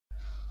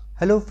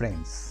Hello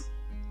friends,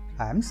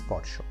 I am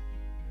Sparsha.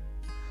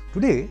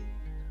 Today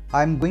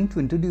I am going to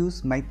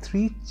introduce my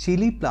 3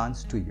 chilli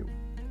plants to you.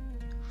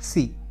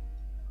 See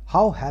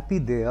how happy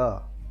they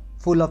are,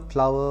 full of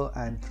flower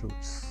and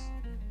fruits.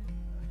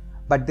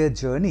 But their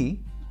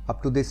journey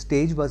up to this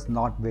stage was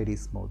not very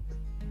smooth.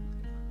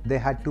 They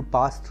had to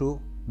pass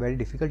through very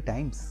difficult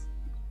times.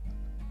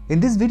 In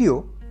this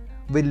video,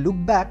 we'll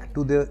look back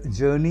to their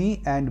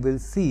journey and we'll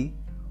see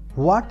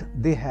what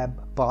they have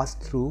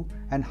passed through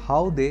and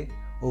how they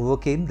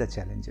overcame the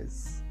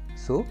challenges.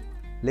 So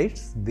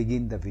let's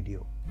begin the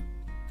video.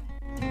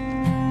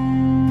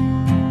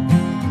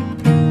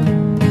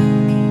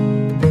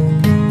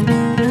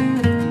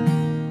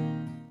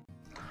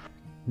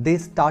 They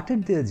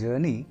started their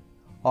journey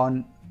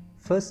on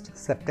 1st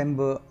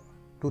September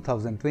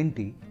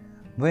 2020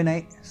 when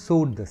I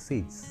sowed the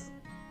seeds.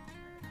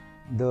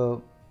 The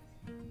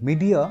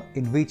media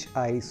in which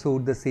I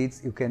sowed the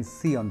seeds you can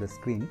see on the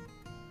screen.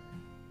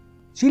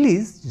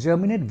 Chilies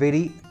germinate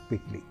very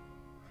quickly.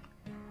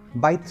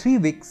 By 3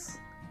 weeks,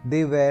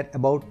 they were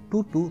about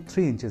 2 to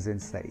 3 inches in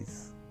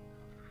size.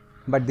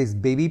 But these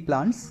baby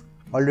plants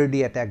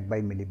already attacked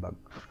by mealybug.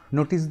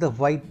 Notice the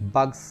white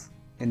bugs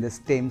in the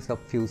stems of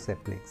few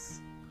saplings.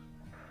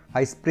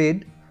 I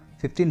sprayed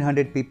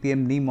 1500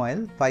 ppm neem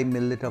oil, 5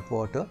 ml of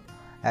water,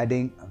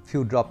 adding a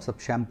few drops of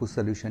shampoo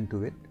solution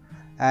to it,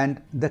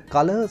 and the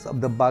colors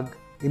of the bug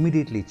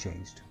immediately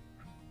changed.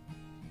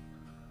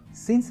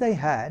 Since I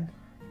had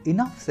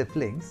enough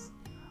saplings,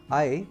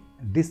 I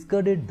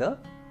discarded the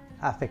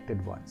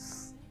affected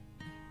ones.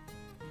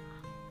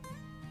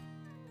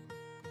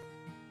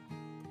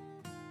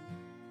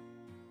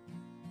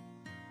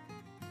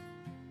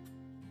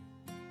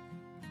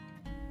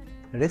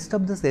 Rest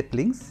of the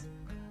saplings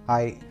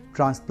I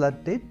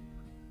transplanted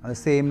on the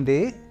same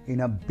day in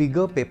a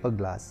bigger paper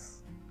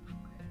glass.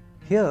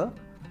 Here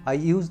I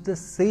used the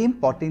same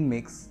potting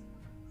mix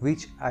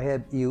which I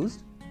have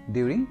used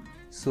during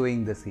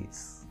sowing the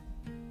seeds.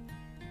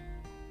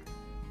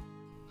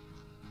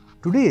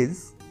 Today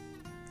is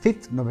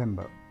 5th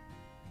November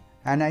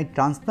and I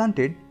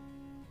transplanted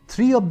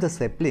 3 of the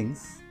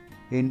saplings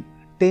in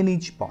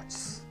 10-inch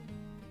pots.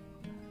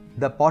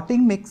 The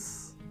potting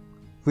mix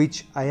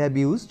which I have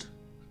used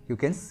you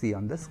can see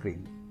on the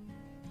screen.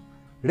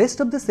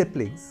 Rest of the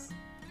saplings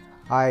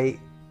I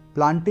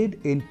planted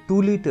in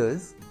 2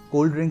 liters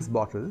cold drinks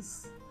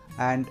bottles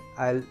and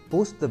I'll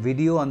post the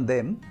video on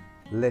them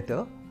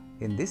later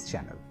in this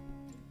channel.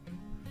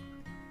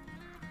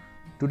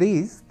 Today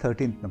is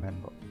 13th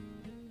November.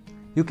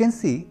 You can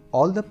see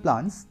all the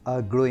plants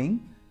are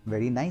growing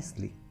very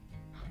nicely.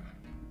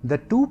 The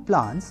 2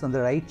 plants on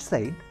the right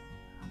side,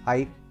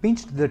 I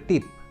pinched the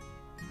tip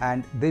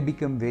and they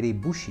become very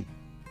bushy.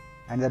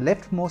 And the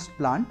leftmost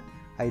plant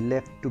I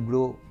left to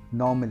grow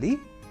normally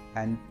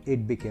and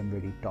it became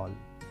very tall.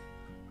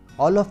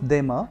 All of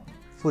them are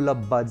full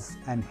of buds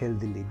and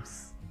healthy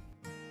leaves.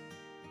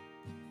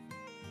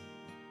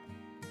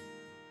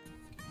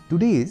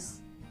 Today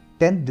is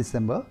 10th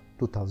December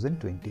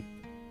 2020.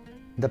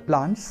 The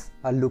plants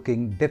are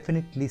looking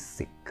definitely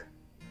sick.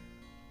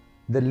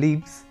 The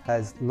leaves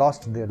has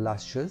lost their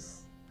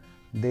lustres.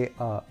 They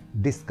are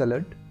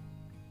discolored.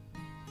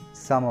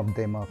 Some of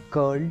them are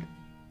curled.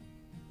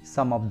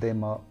 Some of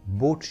them are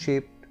boat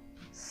shaped.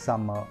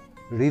 Some are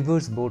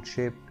reverse boat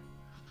shaped.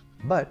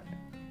 But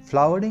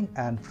flowering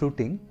and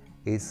fruiting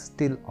is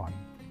still on.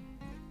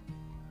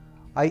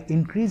 I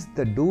increased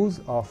the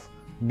dose of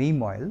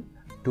neem oil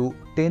to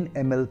 10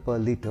 ml per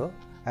liter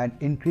and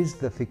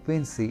increased the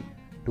frequency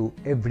to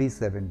every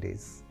 7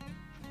 days.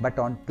 But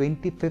on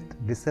 25th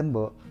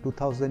December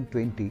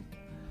 2020,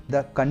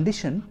 the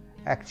condition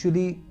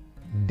actually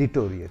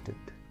deteriorated.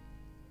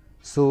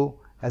 So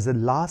as a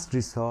last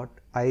resort,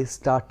 I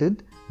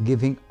started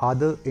giving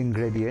other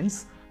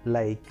ingredients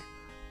like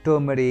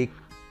turmeric,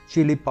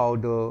 chili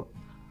powder,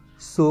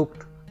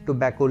 soaked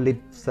tobacco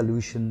leaf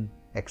solution,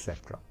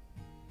 etc.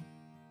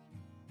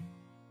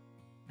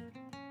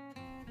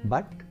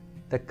 But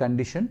the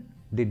condition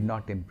did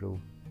not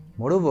improve.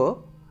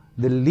 Moreover,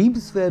 the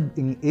leaves were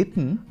being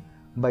eaten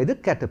by the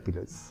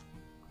caterpillars.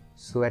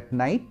 So at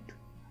night,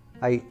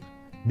 I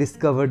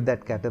discovered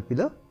that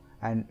caterpillar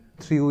and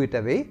threw it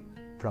away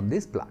from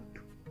this plant.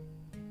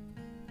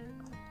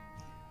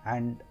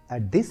 And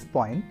at this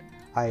point,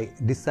 I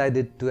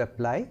decided to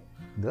apply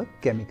the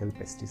chemical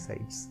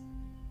pesticides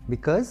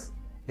because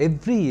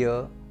every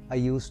year I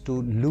used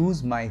to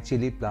lose my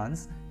chili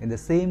plants in the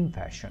same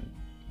fashion.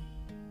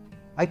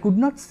 I could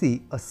not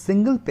see a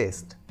single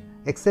pest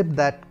except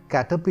that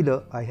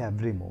caterpillar I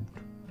have removed.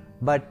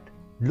 But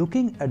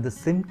looking at the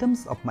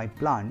symptoms of my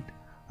plant,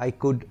 I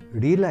could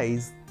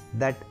realize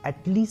that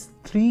at least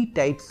 3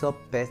 types of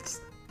pests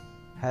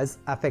has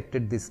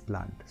affected this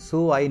plant.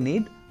 So I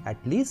need at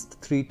least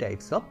 3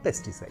 types of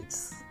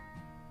pesticides.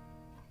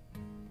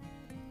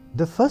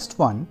 The first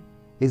one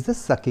is the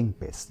sucking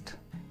pest.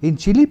 In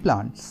chili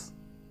plants,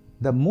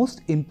 the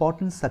most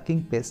important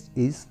sucking pest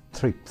is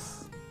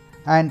thrips.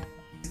 And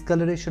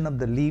discoloration of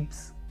the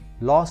leaves,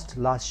 lost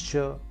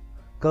lustre,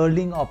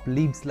 curling of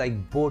leaves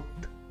like boat,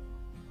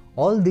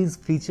 All these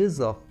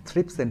features of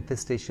thrips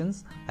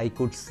infestations I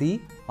could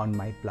see on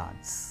my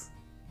plants.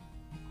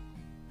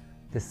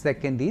 The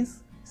second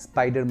is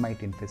spider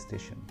mite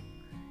infestation.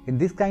 In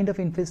this kind of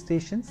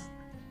infestations,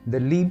 the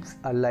leaves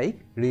are like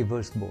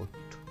reverse boat.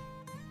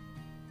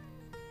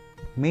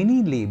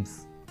 Many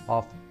leaves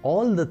of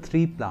all the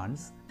 3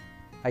 plants,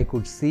 I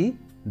could see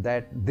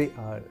that they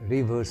are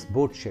reverse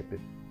boat shaped.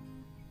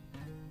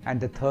 And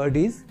the third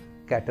is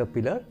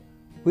caterpillar,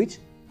 which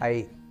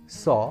I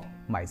saw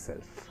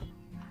myself.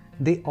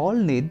 They all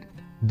need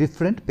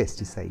different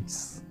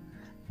pesticides.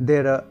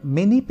 There are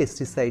many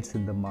pesticides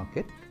in the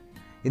market.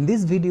 In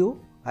this video,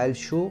 I'll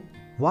show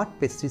what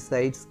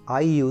pesticides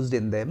I used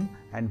in them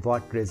and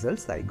what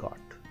results I got.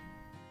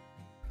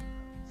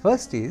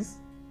 First is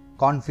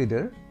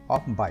Confidor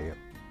of Bayer.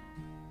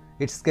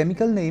 Its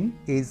chemical name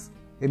is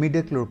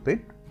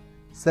imidacloprid,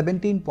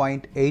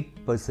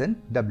 17.8%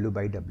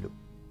 W/W.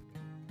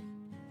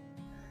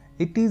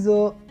 It is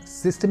a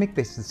systemic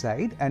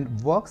pesticide and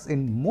works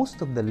in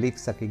most of the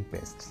leaf-sucking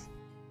pests.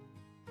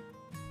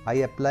 I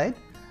applied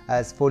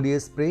as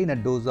foliar spray in a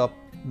dose of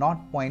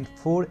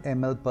 0.4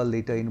 ml per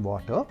liter in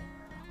water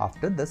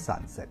after the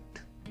sunset.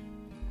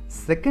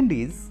 Second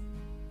is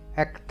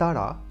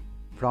Actara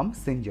from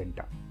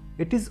Syngenta.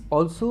 It is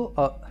also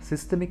a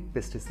systemic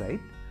pesticide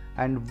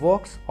and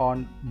works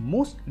on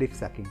most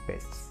leaf-sucking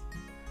pests.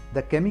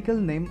 The chemical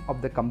name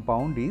of the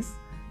compound is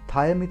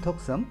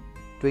thiamethoxam,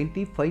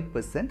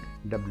 25%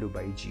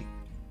 W/G.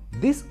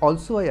 This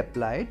also I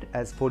applied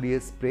as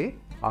foliar spray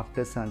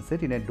after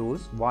sunset in a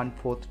dose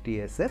 1/4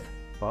 TSF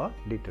per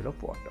liter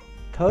of water.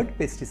 Third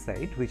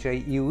pesticide which I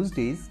used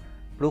is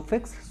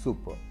Profex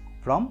Super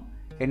from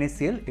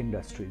NACL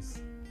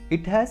Industries.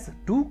 It has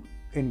 2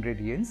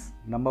 ingredients.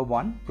 Number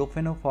 1,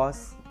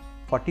 profenophos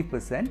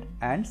 40%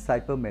 and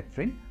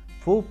cypermethrin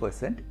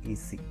 4%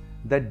 EC.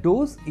 The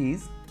dose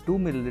is 2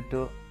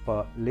 ml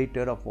per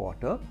liter of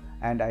water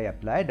and I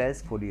applied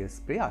as foliar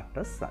spray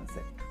after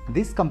sunset.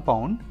 This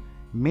compound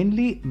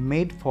mainly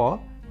made for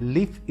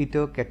leaf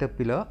eater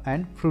caterpillar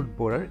and fruit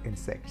borer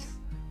insects,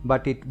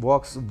 but it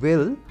works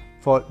well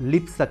for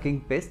leaf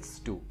sucking pests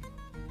too.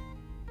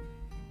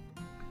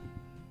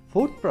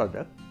 Fourth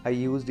product I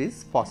used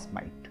is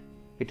Phosmite.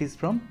 It is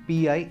from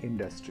PI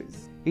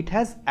Industries. It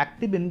has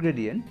active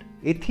ingredient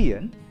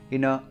ethylene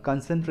in a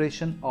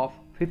concentration of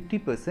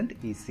 50%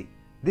 EC.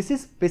 This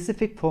is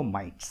specific for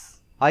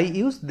mites. I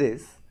used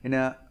this in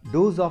a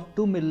dose of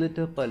 2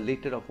 ml per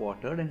liter of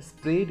water and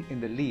sprayed in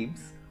the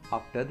leaves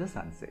after the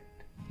sunset.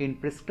 In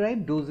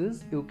prescribed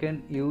doses, you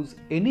can use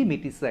any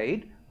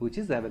miticide which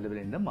is available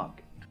in the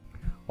market.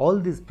 All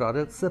these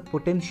products are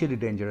potentially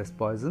dangerous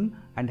poison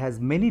and has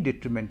many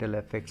detrimental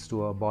effects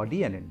to our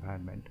body and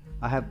environment.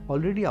 I have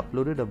already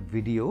uploaded a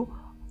video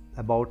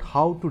about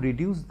how to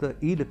reduce the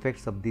ill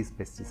effects of these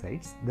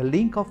pesticides, the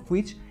link of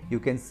which you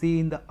can see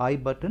in the I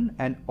button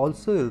and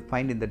also you'll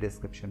find in the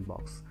description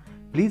box.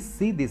 Please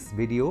see this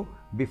video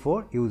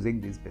before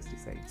using these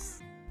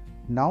pesticides.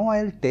 Now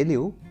I'll tell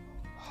you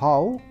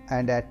how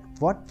and at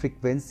what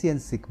frequency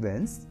and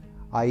sequence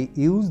I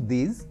use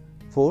these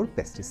 4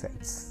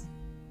 pesticides.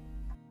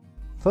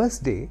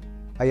 First day,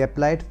 I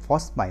applied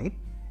Phosmite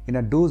in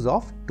a dose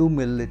of 2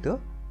 ml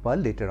per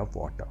liter of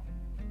water.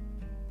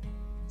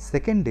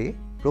 Second day,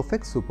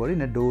 Profex Super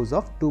in a dose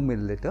of 2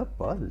 ml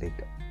per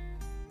liter.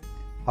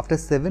 After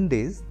 7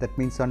 days, that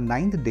means on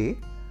 9th day,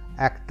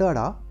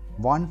 Actara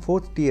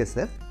 1/4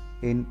 TSF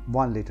in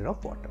 1 liter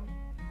of water.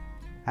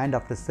 And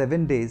after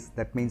 7 days,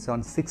 that means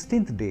on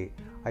 16th day,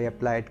 I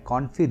applied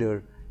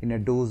Confidor in a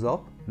dose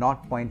of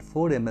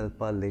 0.4 ml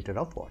per liter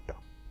of water.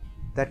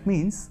 That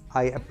means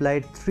I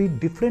applied 3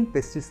 different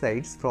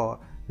pesticides for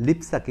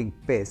leaf sucking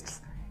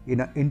pests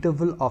in an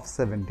interval of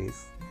 7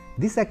 days.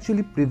 This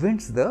actually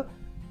prevents the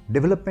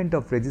development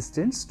of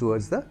resistance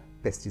towards the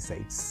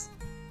pesticides.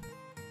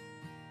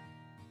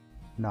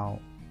 Now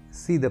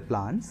see the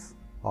plants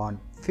on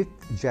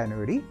 5th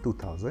January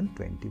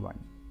 2021.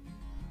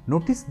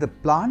 Notice the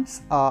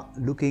plants are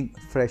looking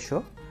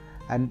fresher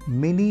and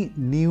many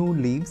new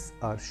leaves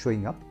are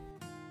showing up.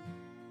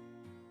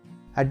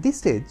 At this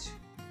stage,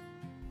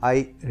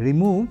 I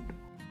removed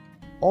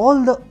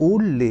all the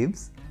old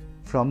leaves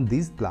from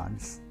these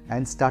plants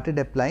and started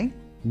applying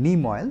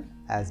neem oil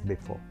as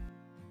before.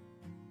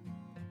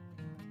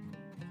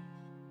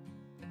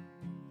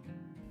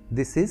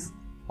 This is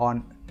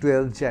on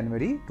 12th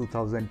January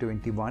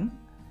 2021.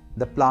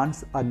 The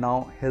plants are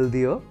now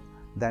healthier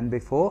than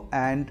before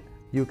and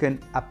you can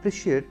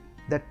appreciate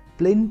that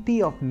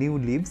plenty of new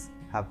leaves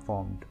have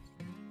formed.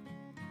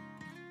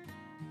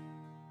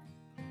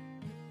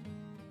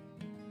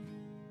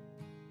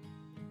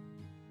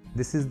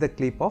 This is the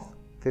clip of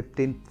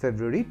 15th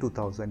February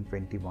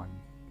 2021.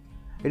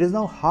 It is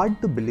now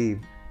hard to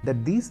believe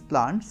that these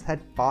plants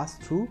had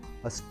passed through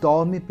a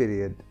stormy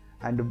period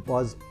and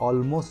was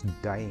almost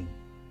dying.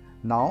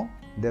 Now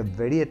they are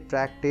very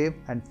attractive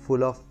and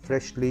full of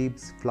fresh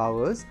leaves,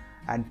 flowers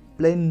and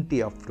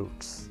plenty of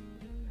fruits.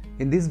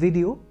 In this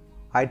video,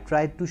 I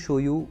tried to show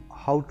you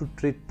how to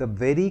treat the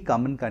very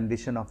common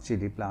condition of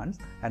chili plants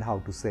and how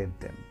to save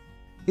them.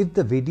 If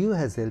the video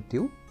has helped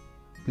you,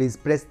 please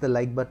press the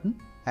like button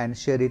and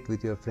share it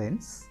with your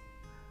friends.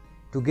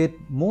 To get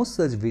more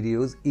such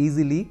videos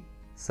easily,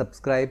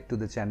 subscribe to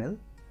the channel,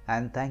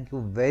 and thank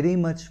you very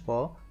much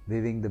for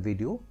viewing the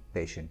video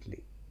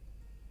patiently.